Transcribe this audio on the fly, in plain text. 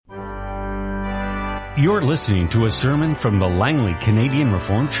You're listening to a sermon from the Langley Canadian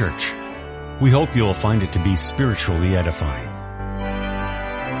Reformed Church. We hope you'll find it to be spiritually edifying.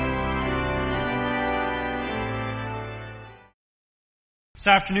 This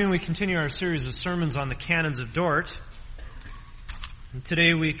afternoon we continue our series of sermons on the Canons of Dort. And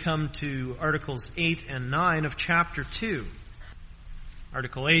today we come to Articles 8 and 9 of Chapter 2.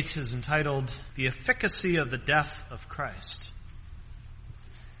 Article 8 is entitled, The Efficacy of the Death of Christ.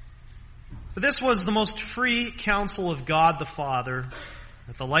 But this was the most free counsel of God the Father,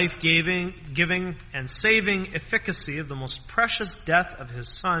 that the life-giving, and saving efficacy of the most precious death of His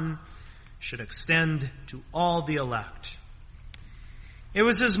Son should extend to all the elect. It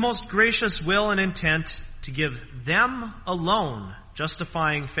was His most gracious will and intent to give them alone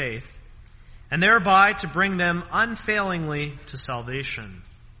justifying faith, and thereby to bring them unfailingly to salvation.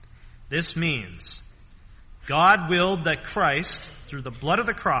 This means God willed that Christ, through the blood of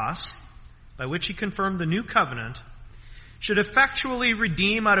the cross, by which He confirmed the new covenant, should effectually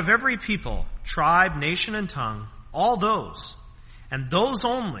redeem out of every people, tribe, nation, and tongue, all those, and those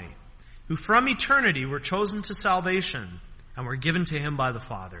only, who from eternity were chosen to salvation and were given to Him by the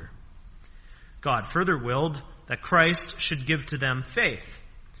Father. God further willed that Christ should give to them faith,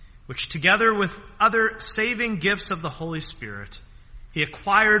 which together with other saving gifts of the Holy Spirit, He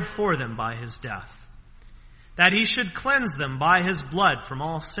acquired for them by His death, that He should cleanse them by His blood from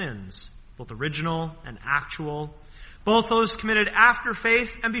all sins, both original and actual, both those committed after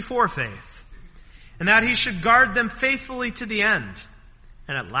faith and before faith, and that He should guard them faithfully to the end,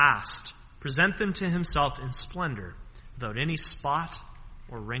 and at last present them to Himself in splendor, without any spot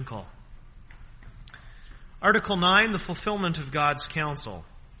or wrinkle. Article 9, the fulfillment of God's counsel.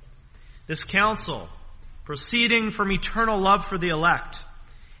 This counsel, proceeding from eternal love for the elect,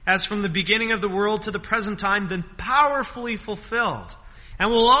 has from the beginning of the world to the present time been powerfully fulfilled, and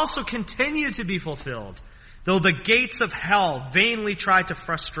will also continue to be fulfilled, though the gates of hell vainly try to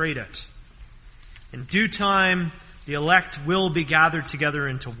frustrate it. In due time, the elect will be gathered together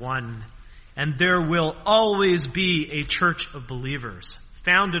into one, and there will always be a church of believers,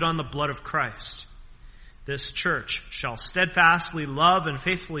 founded on the blood of Christ. This church shall steadfastly love and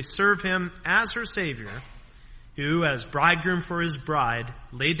faithfully serve Him as her Savior, who, as bridegroom for His bride,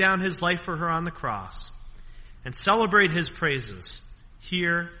 laid down His life for her on the cross, and celebrate His praises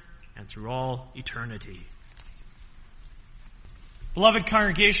here and through all eternity. Beloved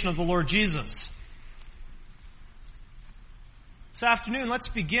congregation of the Lord Jesus, this afternoon let's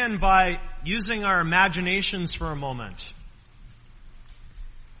begin by using our imaginations for a moment.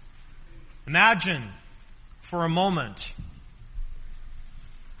 Imagine for a moment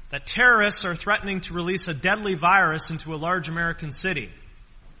that terrorists are threatening to release a deadly virus into a large American city.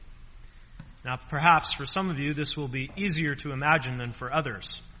 Now, perhaps for some of you, this will be easier to imagine than for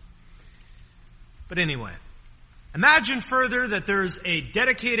others. But anyway, imagine further that there's a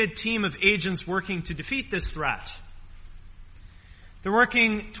dedicated team of agents working to defeat this threat. They're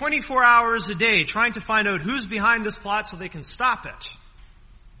working 24 hours a day trying to find out who's behind this plot so they can stop it.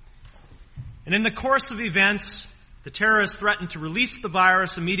 And in the course of events, the terrorists threaten to release the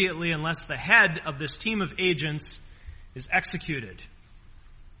virus immediately unless the head of this team of agents is executed.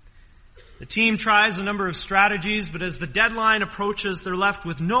 The team tries a number of strategies, but as the deadline approaches, they're left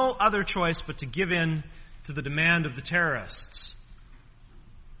with no other choice but to give in to the demand of the terrorists.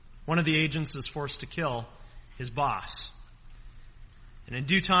 One of the agents is forced to kill his boss. And in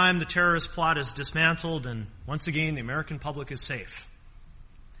due time, the terrorist plot is dismantled, and once again, the American public is safe.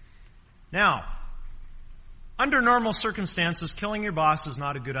 Now, under normal circumstances, killing your boss is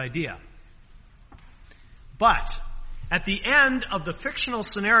not a good idea. But at the end of the fictional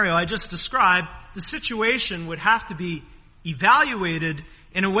scenario I just described, the situation would have to be evaluated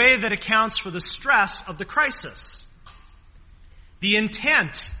in a way that accounts for the stress of the crisis. The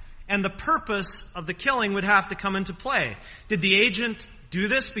intent and the purpose of the killing would have to come into play. Did the agent do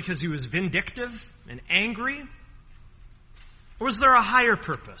this because he was vindictive and angry? Or was there a higher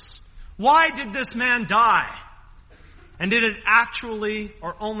purpose? Why did this man die? And did it actually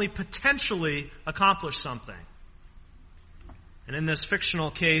or only potentially accomplish something? And in this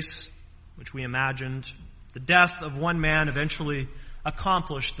fictional case, which we imagined, the death of one man eventually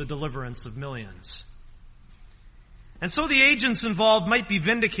accomplished the deliverance of millions. And so the agents involved might be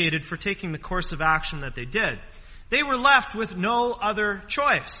vindicated for taking the course of action that they did. They were left with no other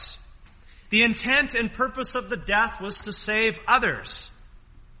choice. The intent and purpose of the death was to save others.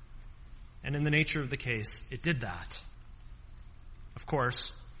 And in the nature of the case, it did that. Of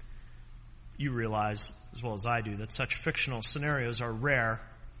course, you realize, as well as I do, that such fictional scenarios are rare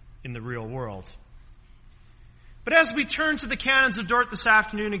in the real world. But as we turn to the Canons of Dort this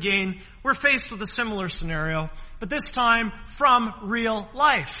afternoon again, we're faced with a similar scenario, but this time from real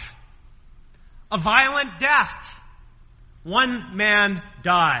life. A violent death. One man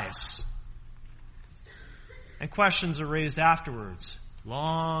dies. And questions are raised afterwards,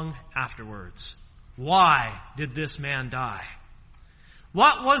 long afterwards. Why did this man die?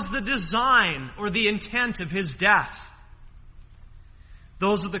 What was the design or the intent of his death?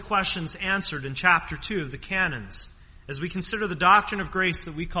 Those are the questions answered in chapter 2 of the Canons as we consider the doctrine of grace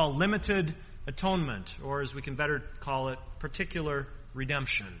that we call limited atonement, or as we can better call it, particular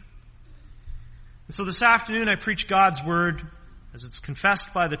redemption. And so this afternoon I preach God's Word as it's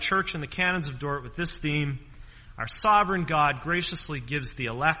confessed by the Church in the Canons of Dort with this theme: our sovereign God graciously gives the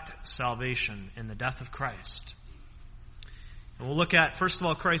elect salvation in the death of Christ. And we'll look at, first of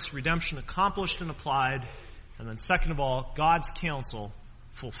all, Christ's redemption accomplished and applied, and then second of all, God's counsel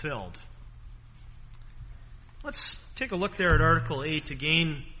fulfilled. Let's take a look there at Article 8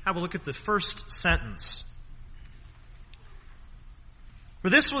 again. Have a look at the first sentence. For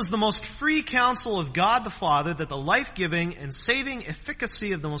this was the most free counsel of God the Father, that the life-giving and saving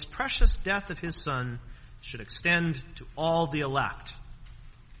efficacy of the most precious death of his Son should extend to all the elect.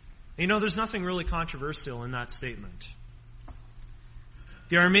 And you know, there's nothing really controversial in that statement.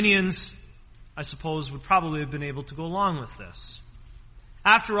 The Arminians, I suppose, would probably have been able to go along with this.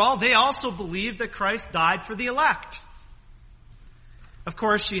 After all, they also believed that Christ died for the elect. Of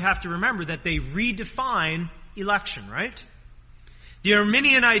course, you have to remember that they redefine election, right? The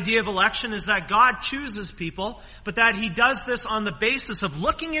Arminian idea of election is that God chooses people, but that he does this on the basis of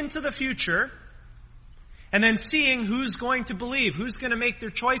looking into the future and then seeing who's going to believe, who's going to make their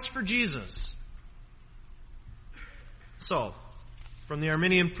choice for Jesus. So, from the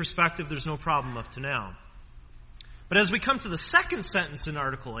Arminian perspective, there's no problem up to now. But as we come to the second sentence in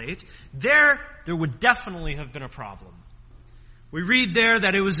Article 8, there would definitely have been a problem. We read there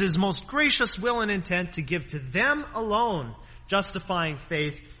that it was his most gracious will and intent to give to them alone justifying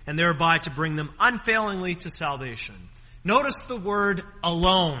faith, and thereby to bring them unfailingly to salvation. Notice the word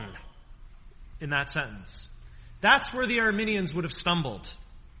alone in that sentence. That's where the Arminians would have stumbled.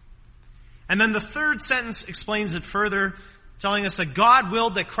 And then the third sentence explains it further, telling us that God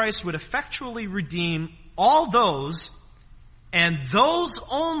willed that Christ would effectually redeem all those, and those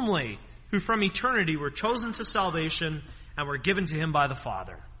only, who from eternity were chosen to salvation and were given to him by the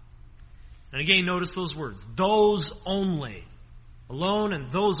Father. And again, notice those words, those only. Alone and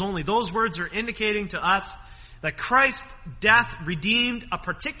those only. Those words are indicating to us that Christ's death redeemed a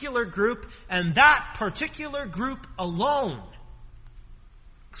particular group, and that particular group alone,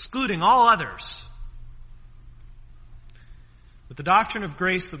 excluding all others. With the doctrine of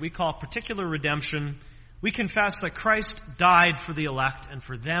grace that we call particular redemption, we confess that Christ died for the elect and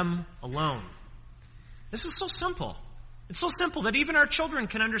for them alone. This is so simple. It's so simple that even our children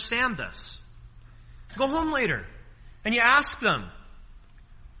can understand this. Go home later and you ask them,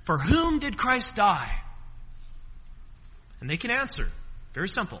 for whom did Christ die? And they can answer. Very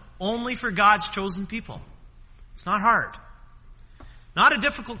simple. Only for God's chosen people. It's not hard. Not a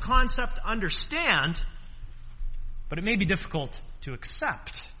difficult concept to understand, but it may be difficult to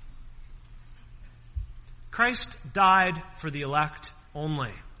accept. Christ died for the elect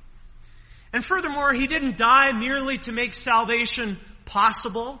only. And furthermore, he didn't die merely to make salvation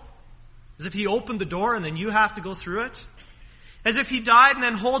possible, as if he opened the door and then you have to go through it. As if he died and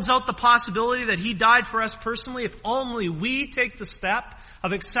then holds out the possibility that he died for us personally if only we take the step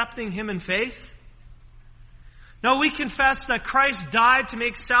of accepting him in faith. No, we confess that Christ died to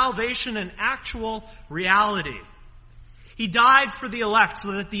make salvation an actual reality. He died for the elect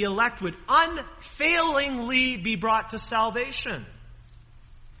so that the elect would unfailingly be brought to salvation.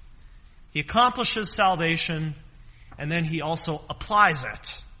 He accomplishes salvation and then he also applies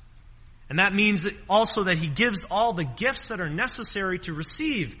it. And that means also that he gives all the gifts that are necessary to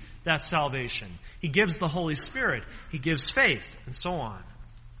receive that salvation. He gives the Holy Spirit. He gives faith, and so on.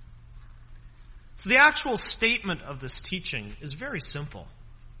 So the actual statement of this teaching is very simple.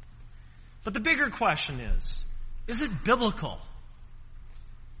 But the bigger question is it biblical?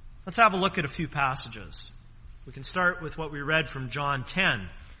 Let's have a look at a few passages. We can start with what we read from John 10.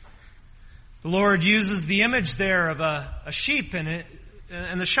 The Lord uses the image there of a sheep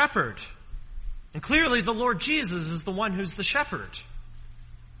and the shepherd. And clearly the Lord Jesus is the one who's the shepherd.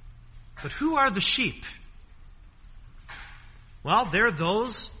 But who are the sheep? Well, they're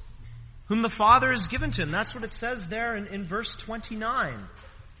those whom the Father has given to him. That's what it says there in verse 29.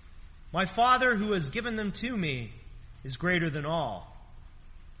 My Father who has given them to me is greater than all.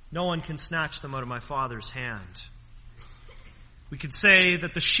 No one can snatch them out of my Father's hand. We could say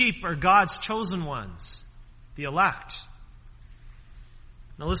that the sheep are God's chosen ones. the elect.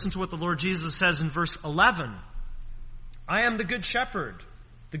 Now listen to what the Lord Jesus says in verse 11. I am the good shepherd.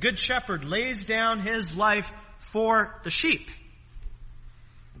 The good shepherd lays down his life for the sheep.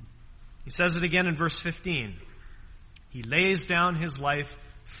 He says it again in verse 15. He lays down his life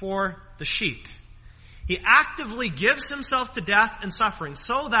for the sheep. He actively gives himself to death and suffering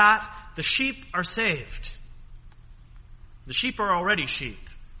so that the sheep are saved. The sheep are already sheep.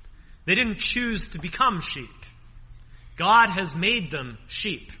 They didn't choose to become sheep. God has made them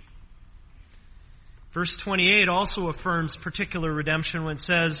sheep. Verse 28 also affirms particular redemption when it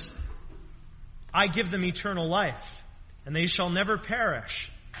says, I give them eternal life, and they shall never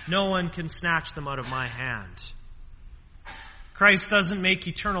perish. No one can snatch them out of my hand. Christ doesn't make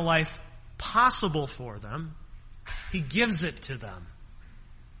eternal life possible for them. He gives it to them.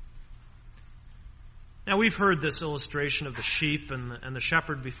 Now, we've heard this illustration of the sheep and the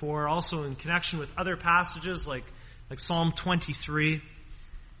shepherd before, also in connection with other passages like Psalm 23.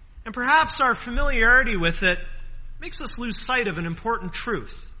 And perhaps our familiarity with it makes us lose sight of an important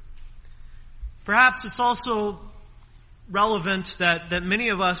truth. Perhaps it's also relevant that many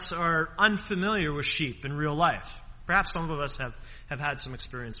of us are unfamiliar with sheep in real life. Perhaps some of us have had some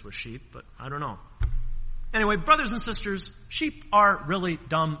experience with sheep, but I don't know. Anyway, brothers and sisters, sheep are really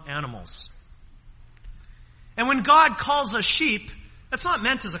dumb animals. And when God calls us sheep, that's not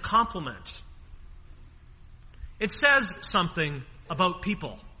meant as a compliment. It says something about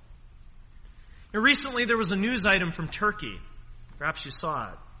people. And recently there was a news item from Turkey. Perhaps you saw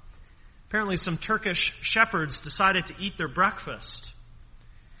it. Apparently some Turkish shepherds decided to eat their breakfast.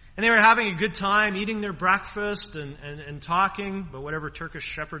 And they were having a good time eating their breakfast and talking about whatever Turkish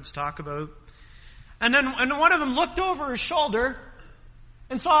shepherds talk about. And then one of them looked over his shoulder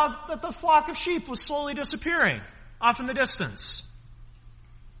and saw that the flock of sheep was slowly disappearing off in the distance.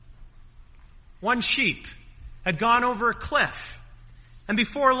 One sheep had gone over a cliff, and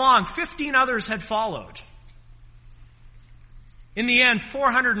before long, 15 others had followed. In the end,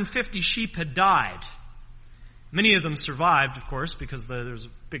 450 sheep had died. Many of them survived, of course, because there's a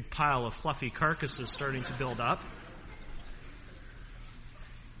big pile of fluffy carcasses starting to build up.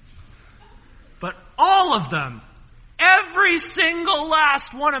 But all of them, every single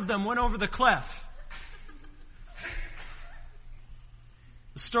last one of them, went over the cliff.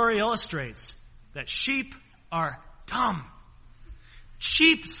 The story illustrates that sheep are dumb.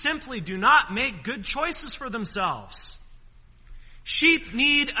 Sheep simply do not make good choices for themselves. Sheep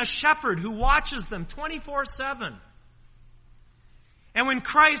need a shepherd who watches them 24/7. And when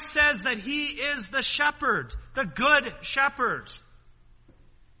Christ says that he is the shepherd, the good shepherd,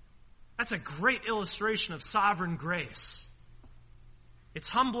 that's a great illustration of sovereign grace. It's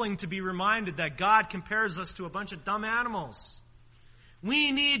humbling to be reminded that God compares us to a bunch of dumb animals.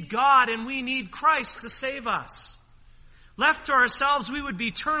 We need God and we need Christ to save us. Left to ourselves, we would be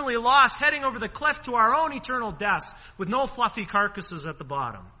eternally lost, heading over the cliff to our own eternal deaths with no fluffy carcasses at the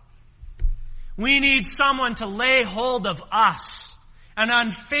bottom. We need someone to lay hold of us and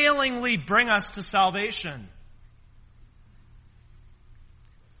unfailingly bring us to salvation.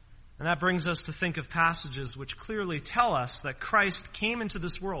 And that brings us to think of passages which clearly tell us that Christ came into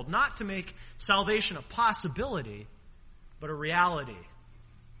this world not to make salvation a possibility, but a reality.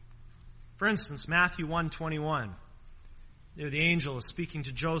 For instance, Matthew 1:21. There the angel is speaking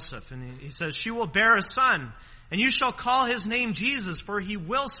to Joseph, and he says, "She will bear a son, and you shall call his name Jesus, for he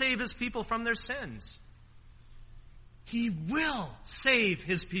will save his people from their sins." He will save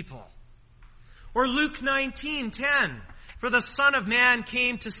his people. Or Luke 19:10, "For the Son of Man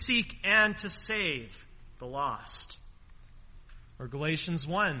came to seek and to save the lost." Or Galatians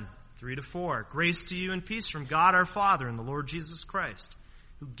 1:3-4, "Grace to you and peace from God our Father and the Lord Jesus Christ,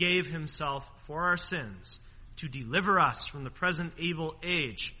 who gave himself for our sins, to deliver us from the present evil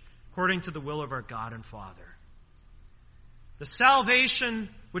age, according to the will of our God and Father." The salvation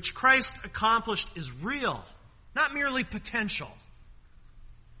which Christ accomplished is real, not merely potential.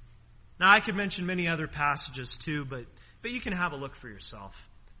 Now, I could mention many other passages too, but you can have a look for yourself.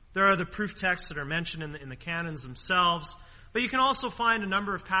 There are the proof texts that are mentioned in the canons themselves, but you can also find a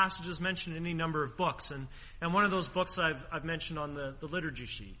number of passages mentioned in any number of books. And one of those books I've mentioned on the liturgy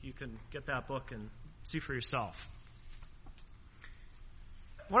sheet. You can get that book and see for yourself.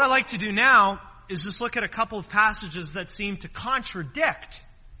 What I'd like to do now is just look at a couple of passages that seem to contradict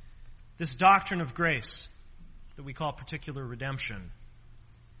this doctrine of grace that we call particular redemption.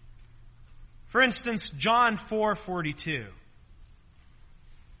 For instance, John 4:42.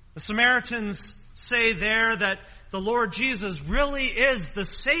 The Samaritans say there that the Lord Jesus really is the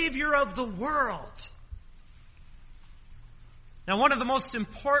Savior of the world. Now, one of the most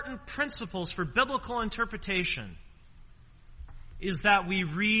important principles for biblical interpretation is that we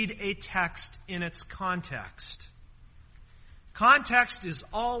read a text in its context. Context is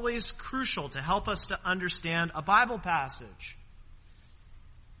always crucial to help us to understand a Bible passage.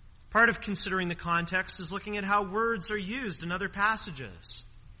 Part of considering the context is looking at how words are used in other passages.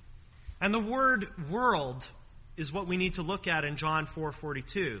 And the word world is what we need to look at in John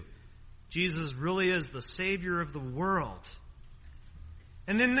 4:42. Jesus really is the Savior of the world.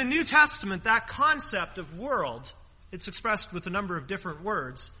 And in the New Testament, that concept of world, it's expressed with a number of different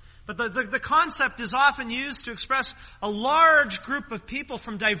words, but the concept is often used to express a large group of people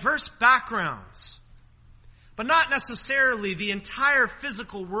from diverse backgrounds. But not necessarily the entire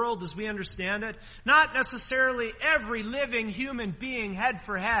physical world as we understand it, not necessarily every living human being head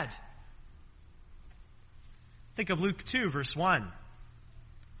for head. Think of Luke 2, verse 1.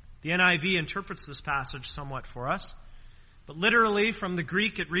 The NIV interprets this passage somewhat for us. But literally, from the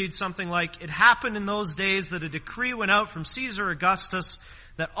Greek, it reads something like, "It happened in those days that a decree went out from Caesar Augustus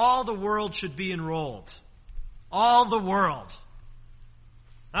that all the world should be enrolled." All the world.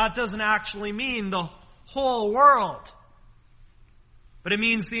 That doesn't actually mean the whole world. But it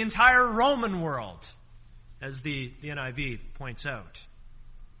means the entire Roman world, as the NIV points out.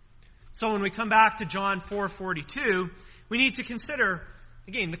 So when we come back to John 4:42, we need to consider,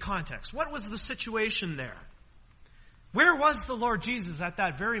 again, the context. What was the situation there? Where was the Lord Jesus at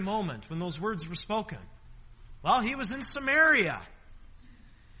that very moment when those words were spoken? Well, he was in Samaria.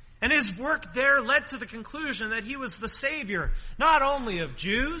 And his work there led to the conclusion that he was the Savior, not only of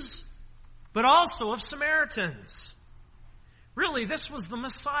Jews, but also of Samaritans. Really, this was the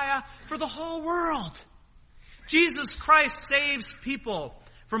Messiah for the whole world. Jesus Christ saves people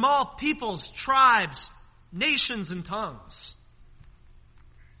from all peoples, tribes, nations, and tongues.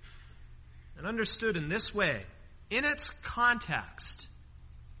 And understood in this way, in its context,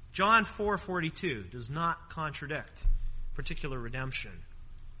 John 4:42 does not contradict particular redemption.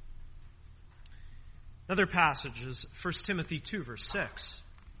 Another passage is 1 Timothy 2, verse 6.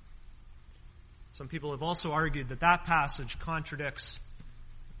 Some people have also argued that that passage contradicts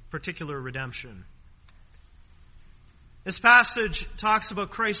particular redemption. This passage talks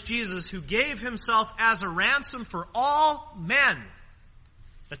about Christ Jesus, who gave himself as a ransom for all men,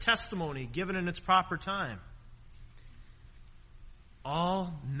 a testimony given in its proper time.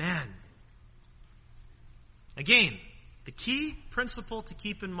 All men. Again, the key principle to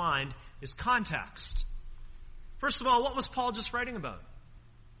keep in mind is context. First of all, what was Paul just writing about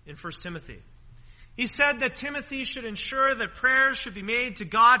in 1 Timothy? He said that Timothy should ensure that prayers should be made to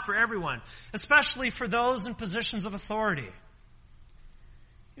God for everyone, especially for those in positions of authority.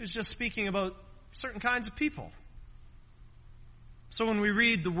 He was just speaking about certain kinds of people. So when we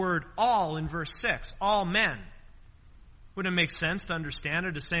read the word all in verse 6, all men, wouldn't it make sense to understand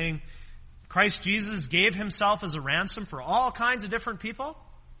it as saying Christ Jesus gave himself as a ransom for all kinds of different people?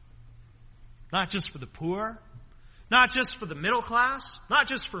 Not just for the poor, not just for the middle class, not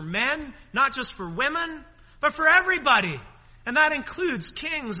just for men, not just for women, but for everybody. And that includes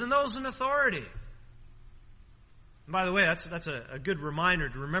kings and those in authority. And by the way, that's a good reminder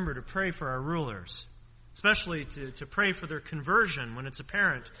to remember to pray for our rulers, especially to pray for their conversion when it's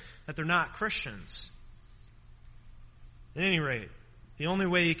apparent that they're not Christians. At any rate, the only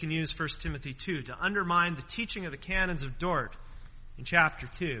way you can use 1 Timothy 2 to undermine the teaching of the canons of Dort in chapter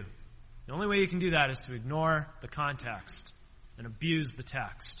 2, the only way you can do that is to ignore the context and abuse the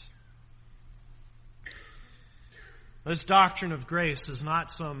text. This doctrine of grace is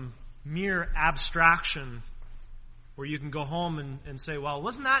not some mere abstraction where you can go home and say, well,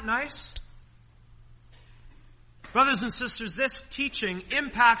 wasn't that nice? Brothers and sisters, this teaching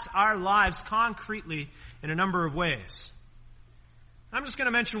impacts our lives concretely in a number of ways. I'm just going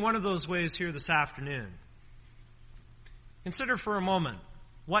to mention one of those ways here this afternoon. Consider for a moment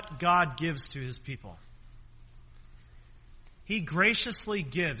what God gives to his people. He graciously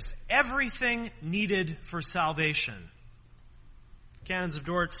gives everything needed for salvation. Canons of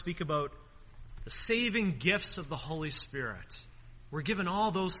Dort speak about the saving gifts of the Holy Spirit. We're given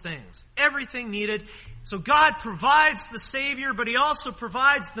all those things. Everything needed. So God provides the Savior, but he also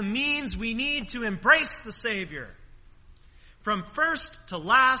provides the means we need to embrace the Savior. From first to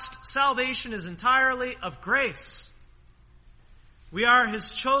last, salvation is entirely of grace. We are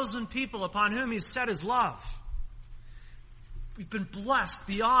his chosen people upon whom he's set his love. We've been blessed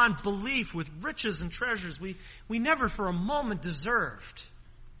beyond belief with riches and treasures we never for a moment deserved.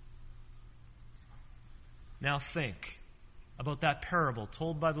 Now think about that parable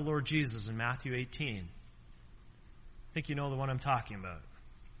told by the Lord Jesus in Matthew 18. I think you know the one I'm talking about.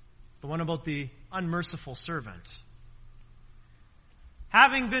 The one about the unmerciful servant.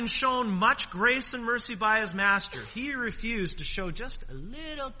 Having been shown much grace and mercy by his master, he refused to show just a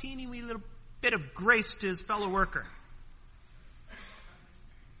little teeny wee little bit of grace to his fellow worker.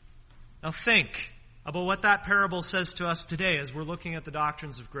 Now think about what that parable says to us today as we're looking at the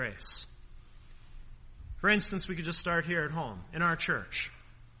doctrines of grace. For instance, we could just start here at home, in our church.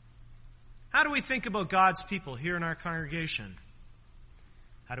 How do we think about God's people here in our congregation?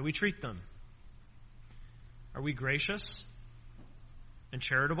 How do we treat them? Are we gracious and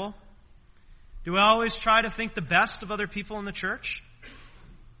charitable? Do we always try to think the best of other people in the church?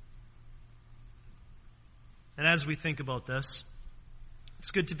 And as we think about this,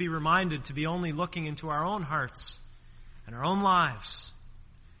 it's good to be reminded to be only looking into our own hearts and our own lives.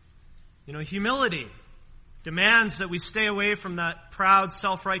 Humility demands that we stay away from that proud,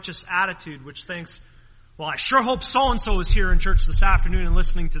 self-righteous attitude which thinks, well, I sure hope so-and-so is here in church this afternoon and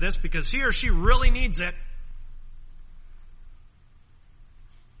listening to this because he or she really needs it.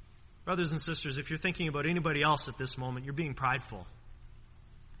 Brothers and sisters, if you're thinking about anybody else at this moment, you're being prideful.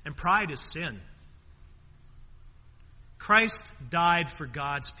 And pride is sin. Christ died for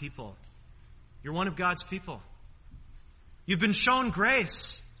God's people. You're one of God's people. You've been shown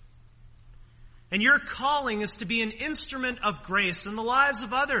grace. And your calling is to be an instrument of grace in the lives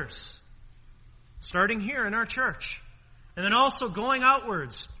of others. Starting here in our church. And then also going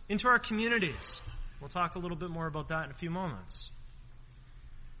outwards into our communities. We'll talk a little bit more about that in a few moments.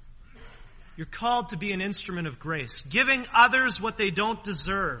 You're called to be an instrument of grace, giving others what they don't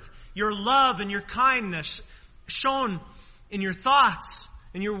deserve. Your love and your kindness shown in your thoughts,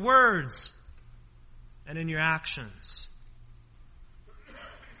 in your words, and in your actions.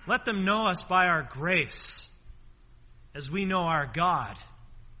 Let them know us by our grace, as we know our God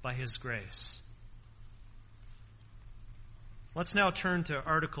by His grace. Let's now turn to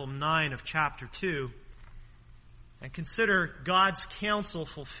Article 9 of chapter 2 and consider God's counsel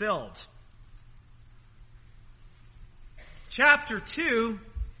fulfilled. Chapter 2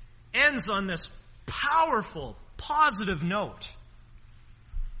 ends on this powerful, positive note.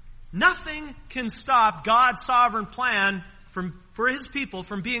 Nothing can stop God's sovereign plan for His people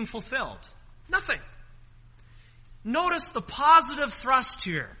from being fulfilled. Nothing. Notice the positive thrust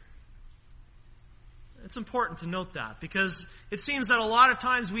here. It's important to note that because it seems that a lot of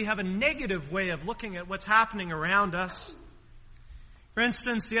times we have a negative way of looking at what's happening around us. For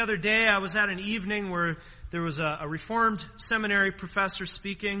instance, the other day I was at an evening where there was a Reformed seminary professor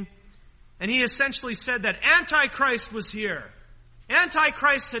speaking, and he essentially said that Antichrist was here.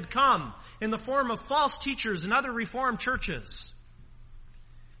 Antichrist had come in the form of false teachers and other Reformed churches.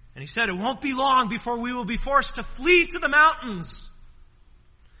 And he said it won't be long before we will be forced to flee to the mountains.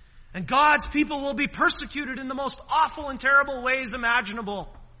 And God's people will be persecuted in the most awful and terrible ways imaginable.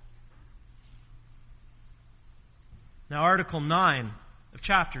 Now, Article 9 of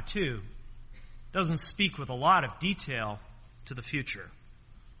chapter 2 doesn't speak with a lot of detail to the future.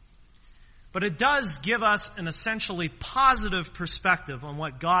 But it does give us an essentially positive perspective on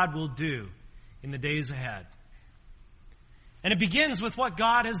what God will do in the days ahead. And it begins with what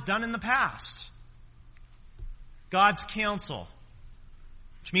God has done in the past. God's counsel,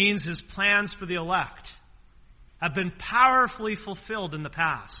 which means His plans for the elect, have been powerfully fulfilled in the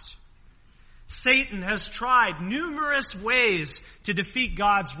past. Satan has tried numerous ways to defeat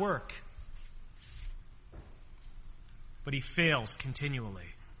God's work, but he fails continually.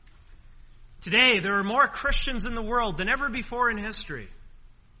 Today, there are more Christians in the world than ever before in history.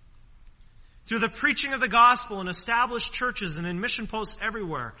 Through the preaching of the gospel in established churches and in mission posts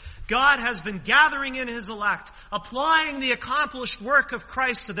everywhere, God has been gathering in His elect, applying the accomplished work of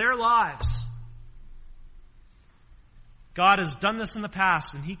Christ to their lives. God has done this in the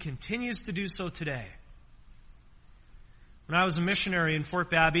past, and He continues to do so today. When I was a missionary in Fort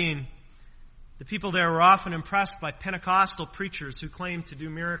Babine, the people there were often impressed by Pentecostal preachers who claimed to do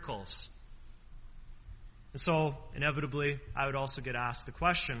miracles. And so, inevitably, I would also get asked the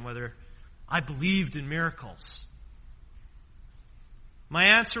question whether I believed in miracles.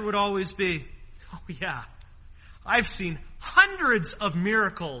 My answer would always be, oh yeah, I've seen hundreds of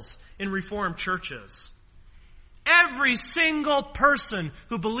miracles in Reformed churches. Every single person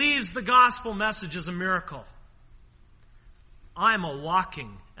who believes the gospel message is a miracle. I'm a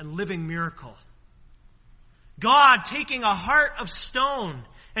walking and living miracle. God taking a heart of stone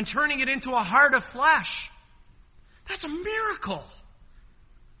and turning it into a heart of flesh. That's a miracle.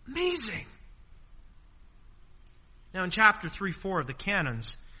 Amazing. Now in chapter 3-4 of the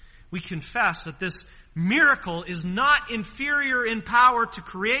canons, we confess that this miracle is not inferior in power to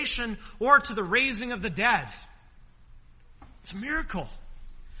creation or to the raising of the dead. It's a miracle.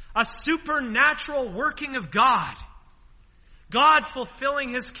 A supernatural working of God, God fulfilling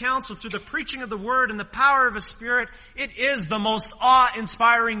His counsel through the preaching of the Word and the power of His Spirit, it is the most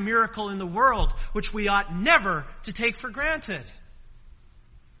awe-inspiring miracle in the world, which we ought never to take for granted.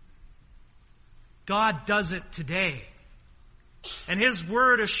 God does it today. And His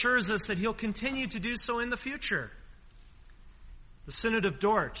Word assures us that He'll continue to do so in the future. The Synod of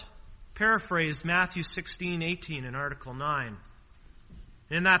Dort paraphrased Matthew 16:18 in Article 9.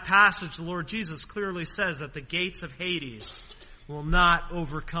 In that passage, the Lord Jesus clearly says that the gates of Hades will not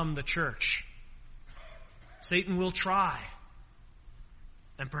overcome the church. Satan will try.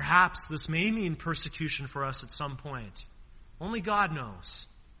 And perhaps this may mean persecution for us at some point. Only God knows.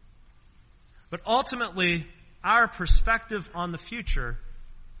 But ultimately, our perspective on the future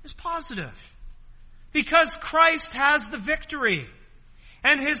is positive. Because Christ has the victory.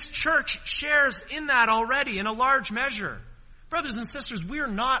 And His church shares in that already in a large measure. Brothers and sisters, we are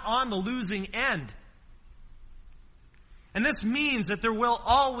not on the losing end. And this means that there will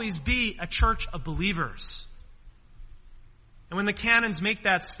always be a church of believers. And when the canons make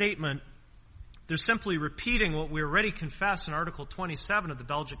that statement, they're simply repeating what we already confess in Article 27 of the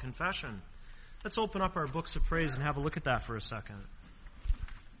Belgic Confession. Let's open up our books of praise and have a look at that for a second.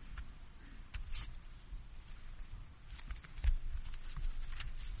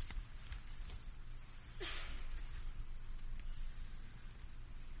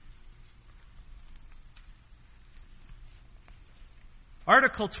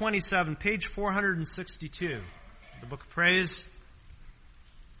 Article 27, page 462, the Book of Praise.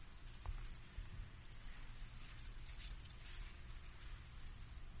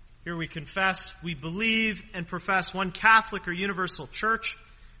 Here we confess, we believe and profess one Catholic or universal church,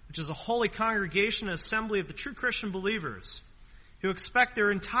 which is a holy congregation and assembly of the true Christian believers who expect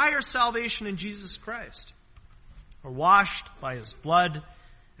their entire salvation in Jesus Christ, are washed by His blood,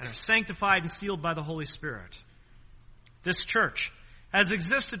 and are sanctified and sealed by the Holy Spirit. This church has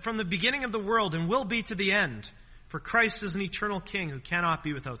existed from the beginning of the world and will be to the end, for Christ is an eternal King who cannot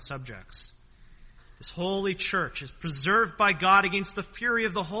be without subjects. This holy church is preserved by God against the fury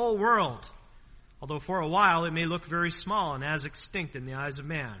of the whole world, although for a while it may look very small and as extinct in the eyes of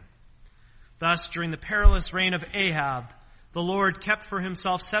man. Thus, during the perilous reign of Ahab, the Lord kept for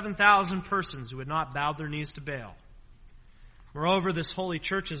Himself 7,000 persons who had not bowed their knees to Baal. Moreover, this holy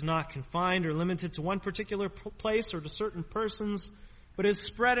church is not confined or limited to one particular place or to certain persons, but is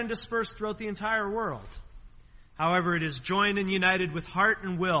spread and dispersed throughout the entire world. However, it is joined and united with heart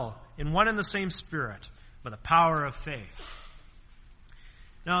and will in one and the same Spirit by the power of faith.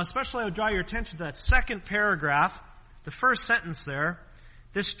 Now, especially I would draw your attention to that second paragraph, the first sentence there.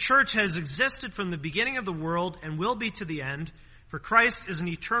 This church has existed from the beginning of the world and will be to the end, for Christ is an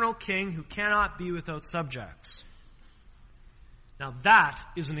eternal King who cannot be without subjects. Now, that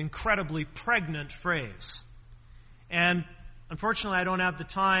is an incredibly pregnant phrase. And unfortunately, I don't have the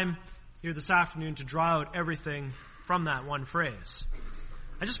time here this afternoon to draw out everything from that one phrase.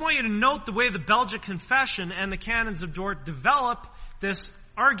 I just want you to note the way the Belgic Confession and the Canons of Dort develop this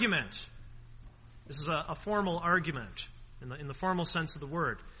argument. This is a formal argument in the formal sense of the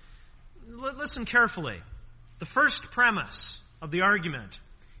word. Listen carefully. The first premise of the argument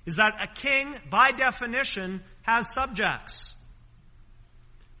is that a king, by definition, has subjects.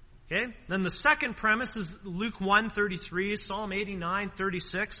 Okay? Then the second premise is Luke 1:33, Psalm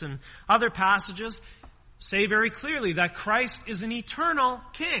 89:36, and other passages say very clearly that Christ is an eternal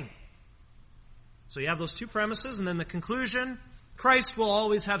King. So you have those two premises, and then the conclusion, Christ will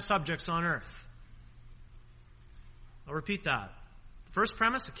always have subjects on earth. I'll repeat that. The first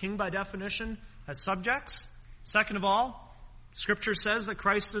premise, a king by definition has subjects. Second of all, Scripture says that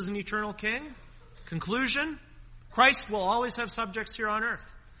Christ is an eternal King. Conclusion, Christ will always have subjects here on earth.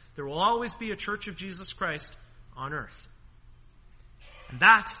 There will always be a church of Jesus Christ on earth. And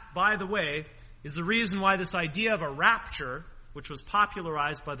that, by the way, is the reason why this idea of a rapture, which was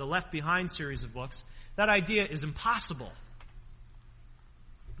popularized by the Left Behind series of books, that idea is impossible.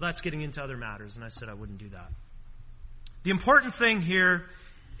 But that's getting into other matters, and I said I wouldn't do that. The important thing here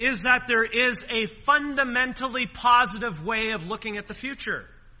is that there is a fundamentally positive way of looking at the future.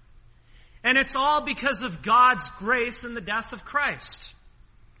 And it's all because of God's grace in the death of Christ.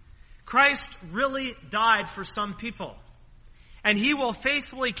 Christ really died for some people. And He will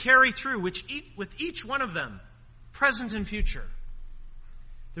faithfully carry through with each one of them, present and future.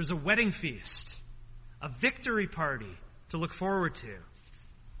 There's a wedding feast, a victory party to look forward to.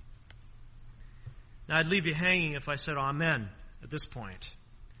 Now, I'd leave you hanging if I said amen at this point.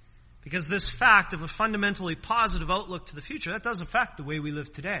 Because this fact of a fundamentally positive outlook to the future, that does affect the way we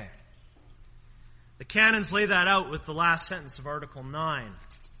live today. The canons lay that out with the last sentence of Article 9.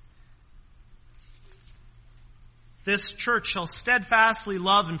 this church shall steadfastly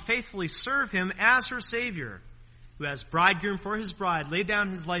love and faithfully serve him as her Savior, who as bridegroom for his bride laid down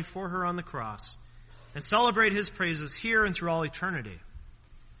his life for her on the cross, and celebrate his praises here and through all eternity.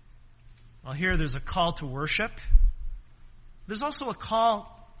 Well, here there's a call to worship. There's also a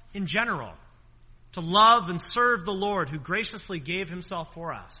call in general to love and serve the Lord who graciously gave himself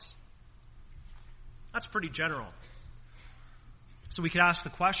for us. That's pretty general. So we could ask the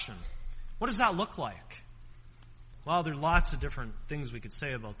question, what does that look like? Well, there are lots of different things we could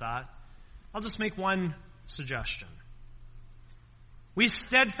say about that. I'll just make one suggestion. We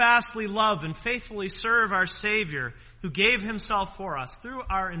steadfastly love and faithfully serve our Savior who gave himself for us through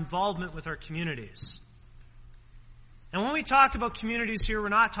our involvement with our communities. And when we talk about communities here, we're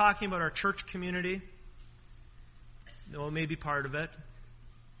not talking about our church community. No, it may be part of it.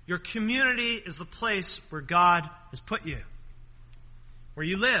 Your community is the place where God has put you, where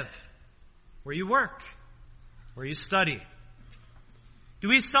you live, where you work, where you study. Do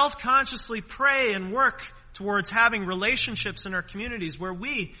we self-consciously pray and work towards having relationships in our communities where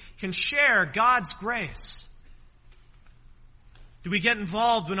we can share God's grace? Do we get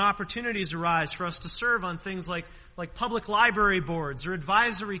involved when opportunities arise for us to serve on things like public library boards or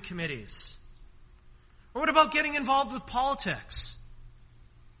advisory committees? Or what about getting involved with politics?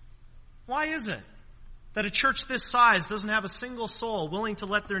 Why is it that a church this size doesn't have a single soul willing to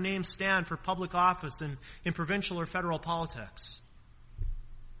let their name stand for public office in provincial or federal politics?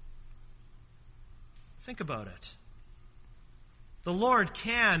 Think about it. The Lord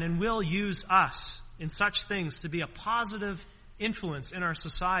can and will use us in such things to be a positive influence in our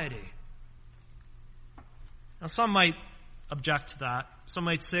society. Now, some might object to that. Some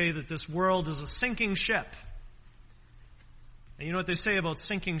might say that this world is a sinking ship. And you know what they say about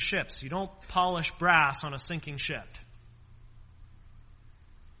sinking ships? You don't polish brass on a sinking ship.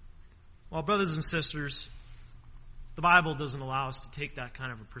 Well, brothers and sisters, the Bible doesn't allow us to take that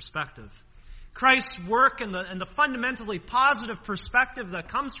kind of a perspective. Christ's work and the fundamentally positive perspective that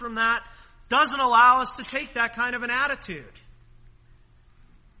comes from that doesn't allow us to take that kind of an attitude.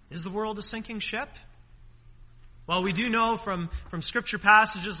 Is the world a sinking ship? Well, we do know from scripture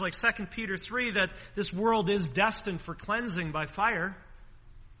passages like 2 Peter 3 that this world is destined for cleansing by fire.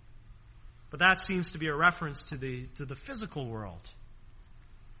 But that seems to be a reference to the physical world.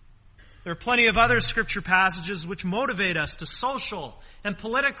 There are plenty of other scripture passages which motivate us to social and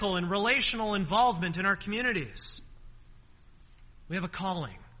political and relational involvement in our communities. We have a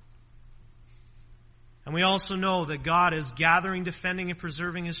calling. And we also know that God is gathering, defending, and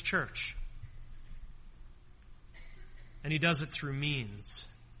preserving his church. And he does it through means.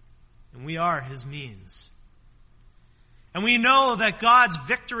 And we are his means. And we know that God's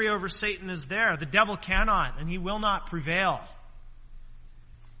victory over Satan is there. The devil cannot and he will not prevail.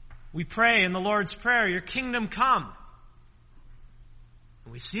 We pray in the Lord's Prayer, your kingdom come.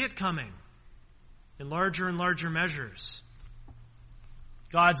 And we see it coming in larger and larger measures.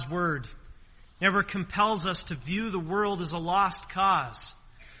 God's word never compels us to view the world as a lost cause,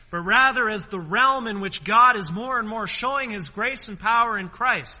 but rather as the realm in which God is more and more showing his grace and power in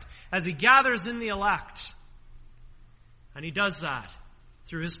Christ as he gathers in the elect. And he does that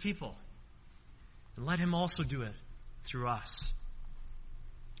through his people. And let him also do it through us.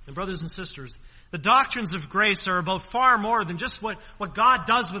 And brothers and sisters, the doctrines of grace are about far more than just what God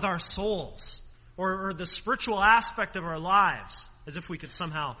does with our souls or the spiritual aspect of our lives, as if we could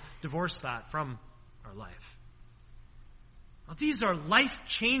somehow divorce that from our life. Now, these are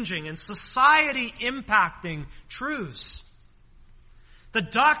life-changing and society-impacting truths. The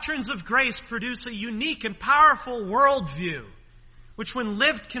doctrines of grace produce a unique and powerful worldview, which when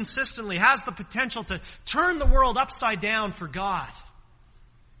lived consistently has the potential to turn the world upside down for God.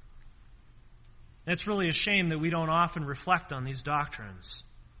 And it's really a shame that we don't often reflect on these doctrines.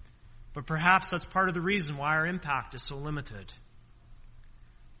 But perhaps that's part of the reason why our impact is so limited.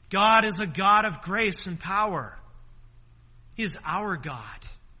 God is a God of grace and power. He is our God.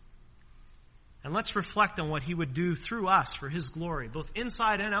 And let's reflect on what he would do through us for his glory, both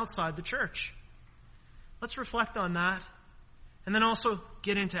inside and outside the church. Let's reflect on that and then also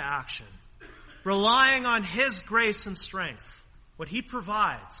get into action. Relying on his grace and strength, what he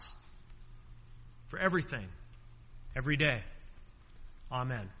provides for everything, every day.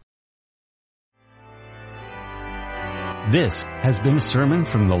 Amen. This has been a sermon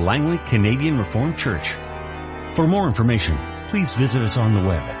from the Langley Canadian Reformed Church. For more information, please visit us on the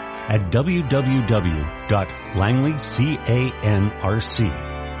web at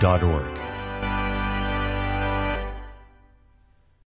www.langleycanrc.org.